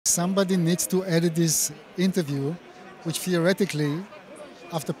somebody needs to edit this interview, which theoretically,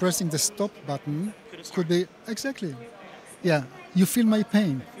 after pressing the stop button, could be exactly. Yeah, you feel my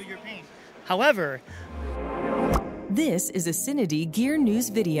pain. I feel your pain. However, this is a CineD Gear News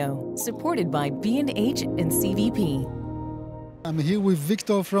video supported by B&H and CVP. I'm here with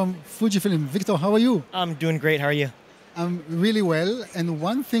Victor from FUJIFILM. Victor, how are you? I'm doing great. How are you? I'm really well, and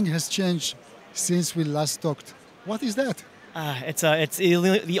one thing has changed since we last talked. What is that? It's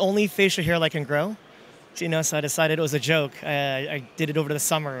the only facial hair I can grow. So I decided it was a joke. I did it over the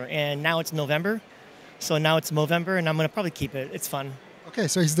summer, and now it's November. So now it's Movember, and I'm going to probably keep it. It's fun. Okay,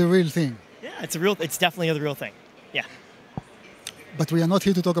 so it's the real thing. Yeah, it's definitely the real thing. Yeah. But we are not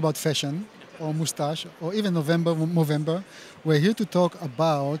here to talk about fashion or mustache or even Movember. We're here to talk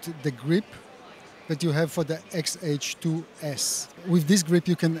about the grip that you have for the X-H2S. With this grip,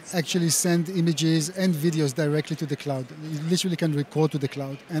 you can actually send images and videos directly to the cloud. You literally can record to the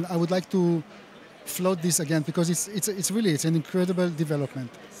cloud. And I would like to float this again because it's an incredible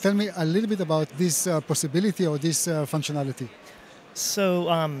development. Tell me a little bit about this possibility or this functionality. So,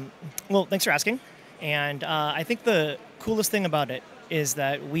 well, thanks for asking. And I think the coolest thing about it is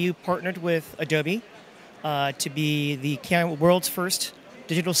that we partnered with Adobe to be the world's first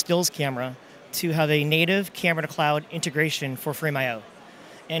digital stills camera to have a native camera-to-cloud integration for Frame.io.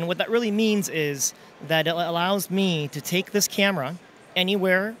 And what that really means is that it allows me to take this camera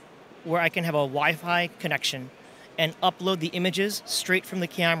anywhere where I can have a Wi-Fi connection and upload the images straight from the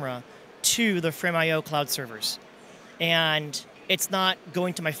camera to the Frame.io cloud servers. And it's not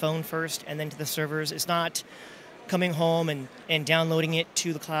going to my phone first and then to the servers. It's not coming home and downloading it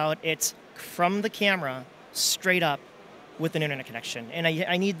to the cloud. It's from the camera straight up with an internet connection. And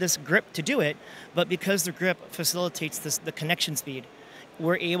I need this grip to do it, but because the grip facilitates the connection speed,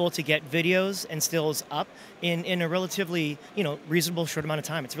 we're able to get videos and stills up in a relatively reasonable short amount of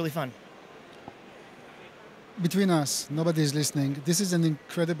time. It's really fun. Between us, nobody is listening. This is an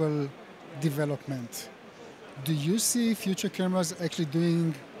incredible development. Do you see future cameras actually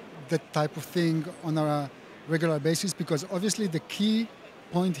doing that type of thing on a regular basis? Because obviously the key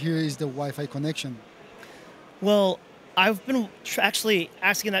point here is the Wi-Fi connection. Well, I've been actually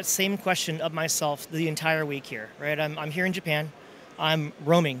asking that same question of myself the entire week here, right? I'm here in Japan. I'm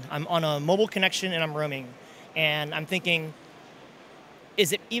roaming. I'm on a mobile connection and I'm roaming. And I'm thinking,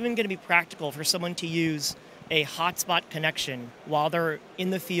 is it even going to be practical for someone to use a hotspot connection while they're in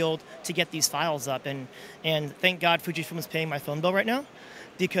the field to get these files up? And thank God Fujifilm is paying my phone bill right now,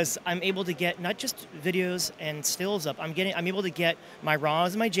 because I'm able to get not just videos and stills up, I'm able to get my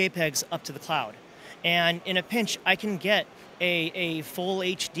RAWs and my JPEGs up to the cloud. And in a pinch, I can get a full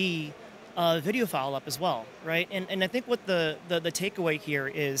HD video file up as well, right? And I think what the takeaway here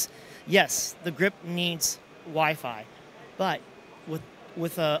is, yes, the grip needs Wi-Fi, but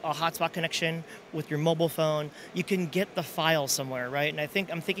with a hotspot connection, with your mobile phone, you can get the file somewhere, right? And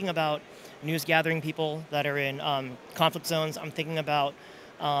I'm thinking about news gathering people that are in conflict zones. I'm thinking about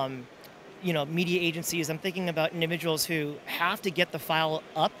media agencies. I'm thinking about individuals who have to get the file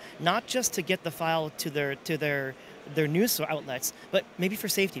up, not just to get the file to their news outlets, but maybe for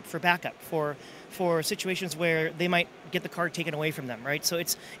safety, for backup, for situations where they might get the card taken away from them, right? So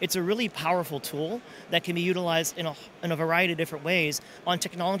it's a really powerful tool that can be utilized in a variety of different ways on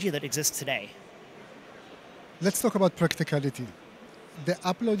technology that exists today. Let's talk about practicality. The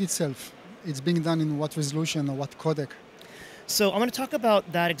upload itself, it's being done in what resolution or what codec? So I'm going to talk about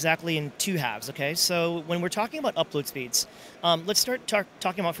that exactly in two halves, okay? So when we're talking about upload speeds, let's start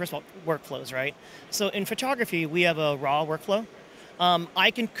talking about first of all workflows, right? So in photography, we have a RAW workflow.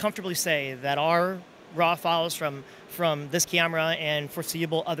 I can comfortably say that our RAW files from this camera and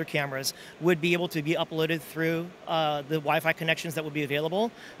foreseeable other cameras would be able to be uploaded through the Wi-Fi connections that would be available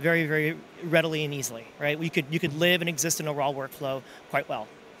very, very readily and easily, right? You could live and exist in a RAW workflow quite well.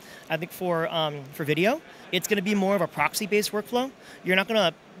 I think for video, it's going to be more of a proxy-based workflow. You're not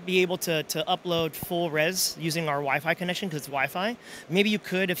going to be able to upload full res using our Wi-Fi connection because it's Wi-Fi. Maybe you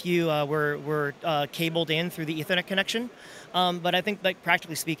could if you were cabled in through the Ethernet connection. But I think, like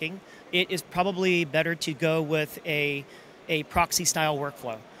practically speaking, it is probably better to go with a proxy-style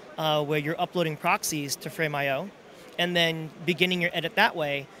workflow where you're uploading proxies to Frame.io and then beginning your edit that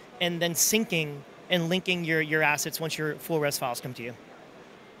way and then syncing and linking your assets once your full res files come to you.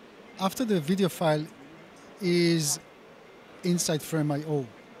 After the video file is inside Frame.io,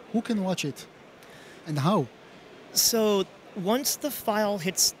 who can watch it and how? So once the file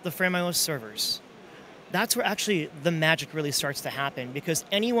hits the Frame.io servers, that's where actually the magic really starts to happen, because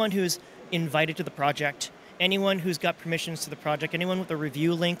anyone who's invited to the project, anyone who's got permissions to the project, anyone with a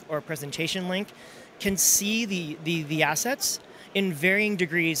review link or a presentation link can see the assets in varying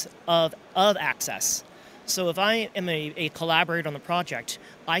degrees of access. So if I am a collaborator on the project,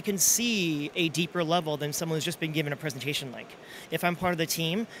 I can see a deeper level than someone who's just been given a presentation link. If I'm part of the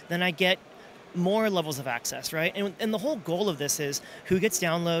team, then I get more levels of access, right? And the whole goal of this is who gets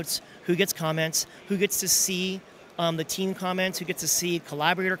downloads, who gets comments, who gets to see the team comments, who gets to see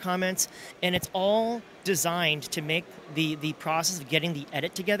collaborator comments, and it's all designed to make the process of getting the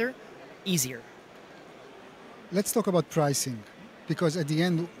edit together easier. Let's talk about pricing, because at the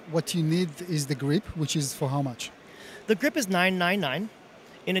end, what you need is the grip, which is for how much? The grip is $999,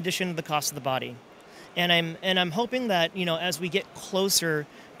 in addition to the cost of the body, and I'm hoping that as we get closer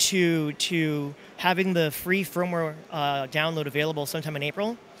to having the free firmware download available sometime in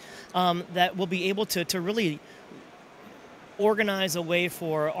April, that we'll be able to really organize a way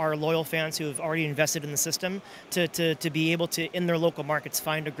for our loyal fans who have already invested in the system to be able to, in their local markets,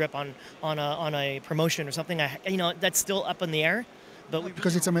 find a grip on a promotion or something. That's still up in the air, but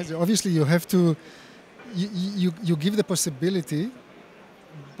because it's amazing. Obviously, you have to you give the possibility,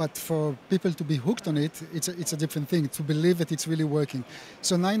 but for people to be hooked on it, it's a different thing. To believe that it's really working.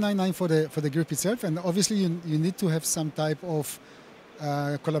 So $999 for the grip itself, and obviously you need to have some type of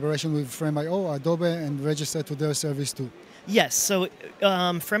collaboration with Frame.io, Adobe, and register to their service too. Yes, so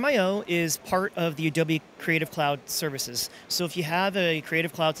Frame.io is part of the Adobe Creative Cloud services. So if you have a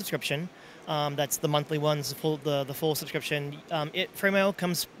Creative Cloud subscription, that's the monthly ones, the full subscription, Frame.io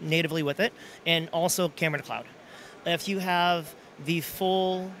comes natively with it, and also Camera to Cloud. If you have the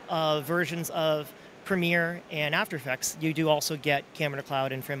full versions of Premiere and After Effects, you do also get Camera to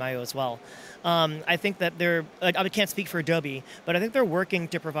Cloud and Frame.io as well. I think that I can't speak for Adobe, but I think they're working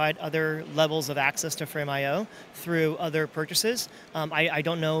to provide other levels of access to Frame.io through other purchases. I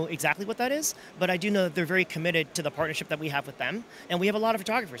don't know exactly what that is, but I do know that they're very committed to the partnership that we have with them. And we have a lot of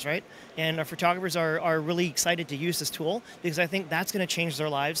photographers, right? And our photographers are really excited to use this tool because I think that's going to change their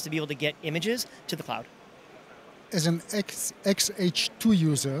lives to be able to get images to the cloud. As an X-H2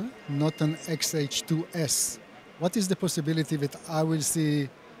 user, not an X-H2S, what is the possibility that I will see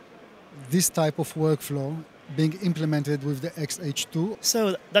this type of workflow being implemented with the X-H2?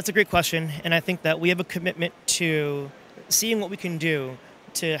 So that's a great question, and I think that we have a commitment to seeing what we can do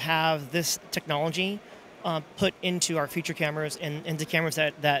to have this technology put into our future cameras and into cameras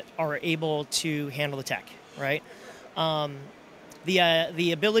that are able to handle the tech, right?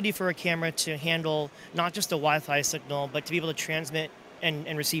 The ability for a camera to handle not just a Wi-Fi signal, but to be able to transmit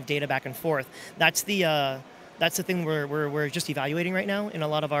and receive data back and forth, that's the thing we're just evaluating right now in a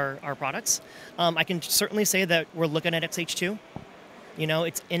lot of our products. I can certainly say that we're looking at X-H2.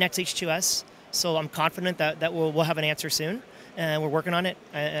 It's in X-H2S, so I'm confident that we'll have an answer soon, and we're working on it.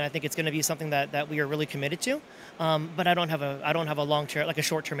 And I think it's going to be something that we are really committed to. But I don't have a long-term, like a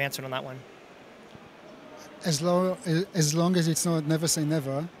short-term answer on that one. As long as it's not never say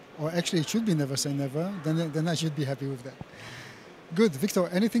never, or actually it should be never say never, then I should be happy with that. Good. Victor,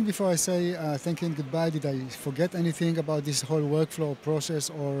 anything before I say thank you and goodbye? Did I forget anything about this whole workflow process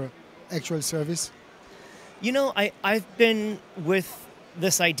or actual service? I've been with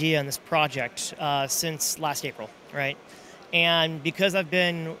this idea and this project since last April, right? And because I've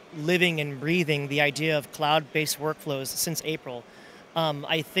been living and breathing the idea of cloud-based workflows since April,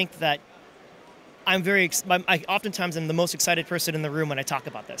 I think that I oftentimes am the most excited person in the room when I talk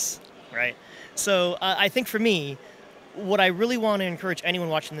about this, right? So I think for me, what I really want to encourage anyone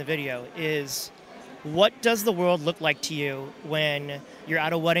watching the video is, what does the world look like to you when you're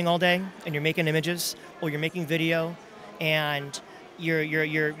at a wedding all day and you're making images or you're making video and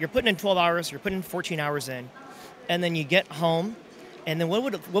you're putting in 12 hours, you're putting 14 hours in, and then you get home, and then what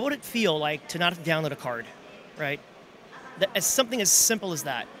would it feel like to not have to download a card, right? As something as simple as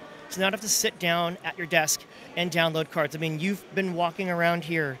that. To not have to sit down at your desk and download cards. I mean, you've been walking around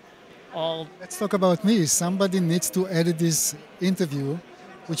here all... Let's talk about me. Somebody needs to edit this interview,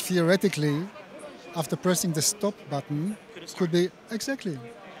 which theoretically, after pressing the stop button, could be... Exactly.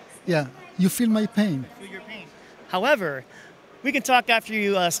 Yeah, you feel my pain. I feel your pain. However, we can talk after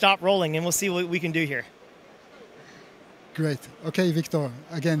you stop rolling, and we'll see what we can do here. Great. Okay, Victor.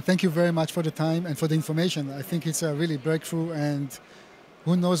 Again, thank you very much for the time and for the information. I think it's a really breakthrough, and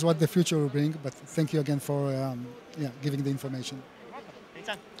who knows what the future will bring, but thank you again for giving the information.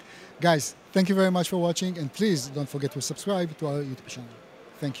 Anytime. Guys, thank you very much for watching, and please don't forget to subscribe to our YouTube channel.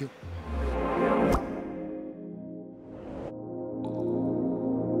 Thank you.